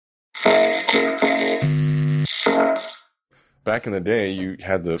Back in the day, you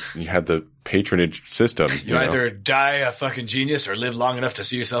had the patronage system. You either die a fucking genius or live long enough to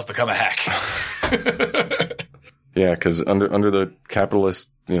see yourself become a hack. Yeah, because under the capitalist,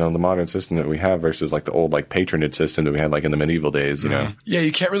 the modern system that we have versus like the old like patronage system that we had like in the medieval days, Yeah,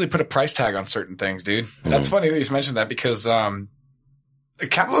 you can't really put a price tag on certain things, dude. That's funny that you mentioned that because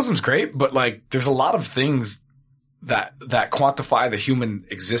capitalism's great, but like there's a lot of things that quantify the human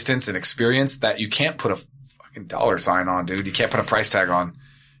existence and experience that you can't put a fucking dollar sign on, dude. You can't put a price tag on.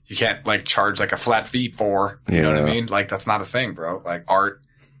 You can't like charge like a flat fee for, you know what I mean? Like that's not a thing, bro. Like art,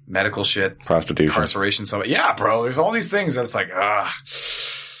 medical shit, prostitution, incarceration. So yeah, bro, there's all these things that's like, I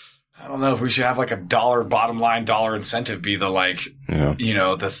don't know if we should have like a bottom line dollar incentive be the like,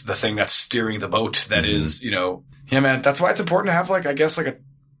 the thing that's steering the boat that is, yeah, man. That's why it's important to have like, I guess like a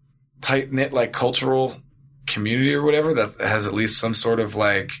tight knit, like cultural community or whatever that has at least some sort of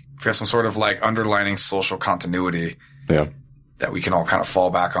like, if we have some sort of like underlining social continuity that we can all kind of fall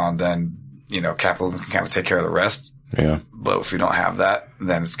back on, then, capitalism can kind of take care of the rest. Yeah. But if we don't have that,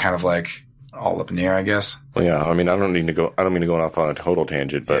 then it's kind of like all up in the air, I guess. Well, yeah. I mean, I don't mean to go off on a total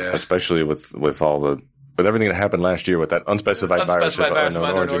tangent, but especially with everything that happened last year with that unspecified virus of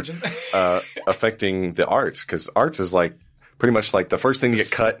unknown origin, affecting the arts, because arts is like pretty much like the first thing to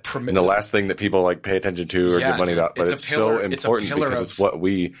get cut and the last thing that people like pay attention to or give money about. But it's so important because it's what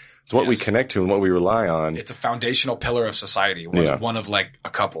we connect to and what we rely on. It's a foundational pillar of society. One of like a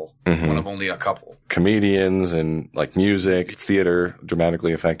couple. One of only a couple. Comedians and like music, theater,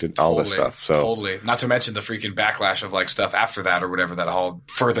 dramatically affected, all this stuff. So totally. Not to mention the freaking backlash of like stuff after that or whatever that all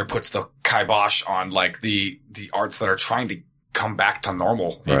further puts the kibosh on like the arts that are trying to come back to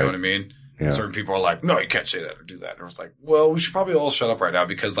normal. You know what I mean? Yeah. Certain people are like, no, you can't say that or do that. And it's like, well, we should probably all shut up right now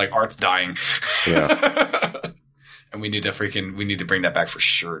because like art's dying. Yeah. And we need to bring that back for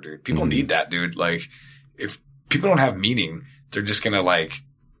sure, dude. People need that, dude. Like, if people don't have meaning, they're just gonna like.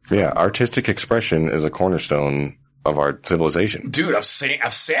 Yeah, artistic expression is a cornerstone of our civilization. Dude, of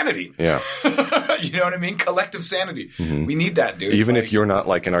sanity. Yeah. You know what I mean? Collective sanity. We need that, dude. Even if you're not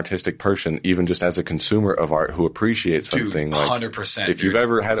like an artistic person, even just as a consumer of art who appreciates something. Dude, 100%. If you've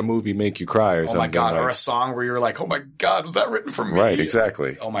ever had a movie make you cry or something. Oh my God. Or a song where you're like, oh my God, was that written for me? Right,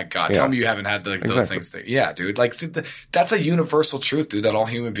 exactly. Oh my God. Tell me you haven't had those things. Yeah, dude. Like, that's a universal truth, dude, that all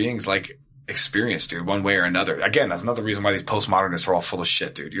human beings like experience, dude, one way or another. Again, that's another reason why these postmodernists are all full of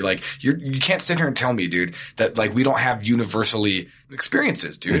shit, dude. You're like, you can't sit here and tell me, dude, that like we don't have universally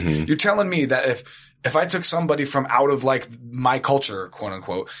experiences, dude. You're telling me that if I took somebody from out of like my culture, quote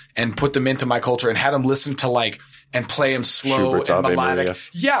unquote, and put them into my culture and had them listen to like and play them slow Schubert's and Ave melodic. Maria.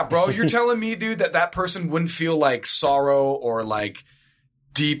 Yeah, bro, you're telling me, dude, that person wouldn't feel like sorrow or like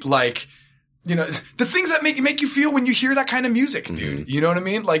deep, like, the things that make you feel when you hear that kind of music, dude. You know what I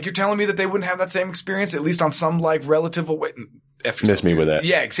mean? Like, you're telling me that they wouldn't have that same experience, at least on some, like, relative way. Miss me with that.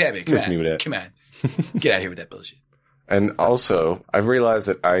 Yeah, exactly. Miss me with that. Come on. Get out of here with that bullshit. And also, I've realized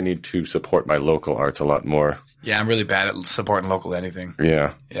that I need to support my local arts a lot more. Yeah, I'm really bad at supporting local anything.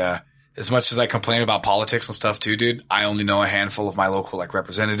 Yeah. Yeah. As much as I complain about politics and stuff too, dude, I only know a handful of my local like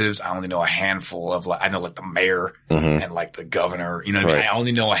representatives. I only know a handful of like, I know like the mayor and like the governor, you know what I mean? I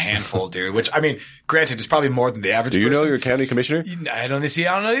only know a handful, dude, which I mean, granted, it's probably more than the average person. Do you know your county commissioner? I don't know these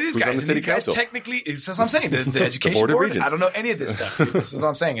Who's guys. on the city council? Technically, that's what I'm saying. The education board, I don't know any of this stuff. Dude. This is what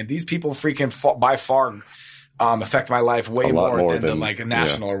I'm saying. And these people freaking by far affect my life way more than like a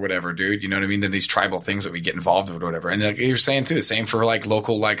national or whatever, dude. You know what I mean? Than these tribal things that we get involved with or whatever. And like you're saying too, the same for like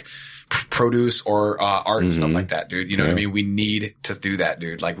local like produce or art and stuff like that, dude. You know what I mean? We need to do that,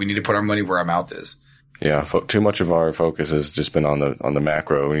 dude. Like we need to put our money where our mouth is. Yeah, too much of our focus has just been on the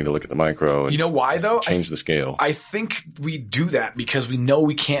macro. We need to look at the micro. And you know why though? Change the scale. I think we do that because we know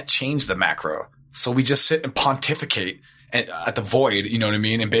we can't change the macro, so we just sit and pontificate at the void, you know what I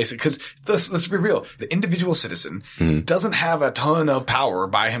mean? And basically, because let's be real, the individual citizen doesn't have a ton of power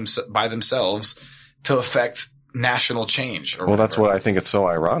by themselves to affect national change. Or that's what I think it's so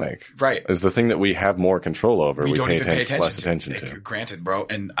ironic. Right. Is the thing that we have more control over, we pay less attention to. Granted, bro.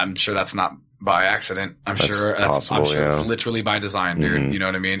 And I'm sure that's not by accident. I'm sure possible, it's literally by design, dude. You know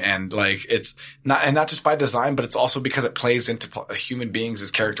what I mean? And like, it's not just by design, but it's also because it plays into human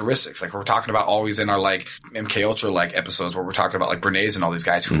beings' characteristics. Like we're talking about always in our like MK Ultra like episodes where we're talking about like Bernays and all these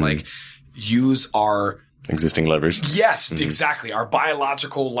guys who like use our existing levers. Yes, exactly. Our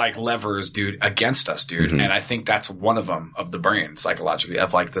biological like levers, dude, against us, dude. And I think that's one of them of the brain psychologically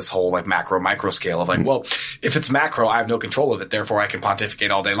of like this whole like macro micro scale of like, well, if it's macro, I have no control of it. Therefore I can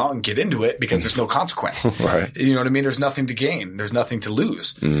pontificate all day long and get into it because there's no consequence. Right. You know what I mean? There's nothing to gain. There's nothing to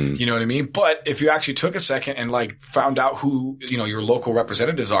lose. You know what I mean? But if you actually took a second and like found out who, you know, your local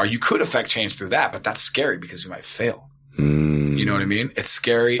representatives are, you could affect change through that, but that's scary because you might fail. You know what I mean? It's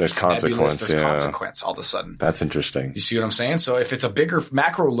scary. There's consequence. There's consequence all of a sudden. That's interesting. You see what I'm saying? So if it's a bigger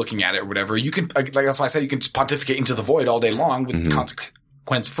macro looking at it or whatever, you can, like that's why I said you can just pontificate into the void all day long with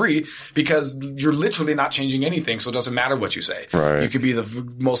consequence free because you're literally not changing anything. So it doesn't matter what you say. Right. You could be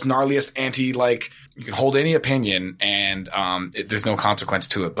the most gnarliest you can hold any opinion and, there's no consequence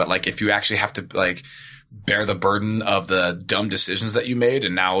to it. But like if you actually have to like, bear the burden of the dumb decisions that you made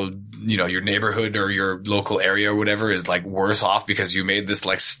and now, you know, your neighborhood or your local area or whatever is like worse off because you made this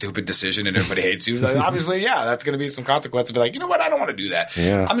like stupid decision and everybody hates you. Like, obviously, yeah, that's going to be some consequence to be like, you know what? I don't want to do that.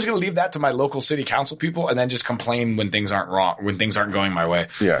 Yeah. I'm just going to leave that to my local city council people and then just complain when things aren't wrong, when things aren't going my way.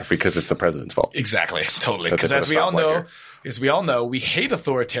 Yeah. Because it's the president's fault. Exactly. Totally. Because as we all know, we hate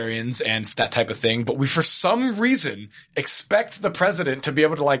authoritarians and that type of thing, but we for some reason expect the president to be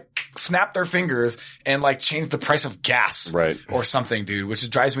able to like snap their fingers and like change the price of gas or something, dude, which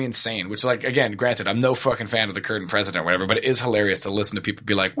drives me insane. Which like, again, granted, I'm no fucking fan of the current president or whatever, but it is hilarious to listen to people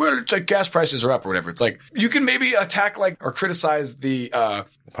be like, well, it's like gas prices are up or whatever. It's like, you can maybe attack like or criticize the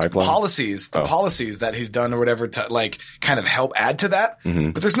policies that he's done or whatever to like kind of help add to that.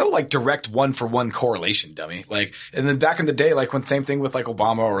 But there's no like direct one-for-one correlation, dummy. Like, and then back in the day, like when same thing with like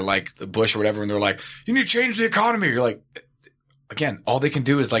Obama or like Bush or whatever, and they're like, you need to change the economy. You're like, again, all they can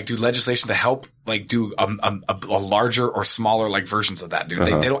do is like do legislation to help like do a larger or smaller like versions of that, dude.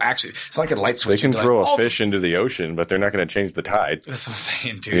 They don't actually, it's not like a light switch. They can throw a fish into the ocean, but they're not going to change the tide. That's what I'm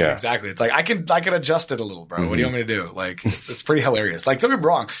saying, dude. Yeah. Exactly. It's like, I can adjust it a little, bro. What do you want me to do? Like, it's pretty hilarious. Like, don't get me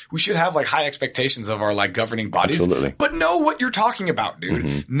wrong. We should have like high expectations of our like governing bodies, but know what you're talking about,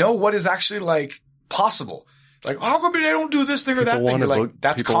 dude. Know what is actually like possible. Like, how come they don't do this thing or that thing? Like,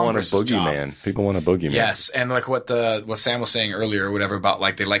 that's Congress's job. People want a boogeyman. Yes, and like what Sam was saying earlier or whatever about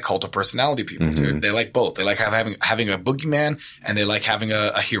like they like cult of personality people, dude. They like both. They like having a boogeyman and they like having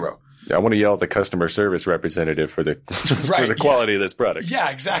a hero. I want to yell at the customer service representative for the for the quality of this product. Yeah,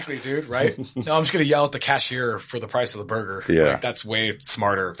 exactly, dude. Right? No, I'm just going to yell at the cashier for the price of the burger. Yeah, like, that's way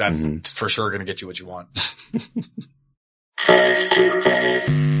smarter. That's for sure going to get you what you want.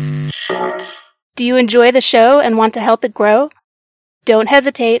 Do you enjoy the show and want to help it grow? Don't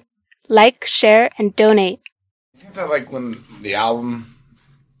hesitate. Like, share, and donate. I think that like when the album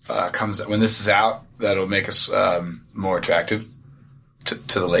when this is out, that'll make us more attractive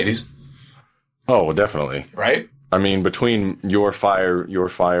to the ladies. Oh, well, definitely. Right? I mean, between your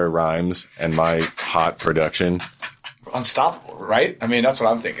fire rhymes and my hot production. Unstoppable, right? I mean, that's what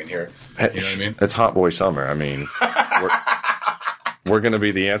I'm thinking here. You know what I mean? It's Hot Boy Summer. I mean, we're going to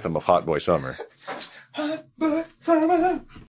be the anthem of Hot Boy Summer.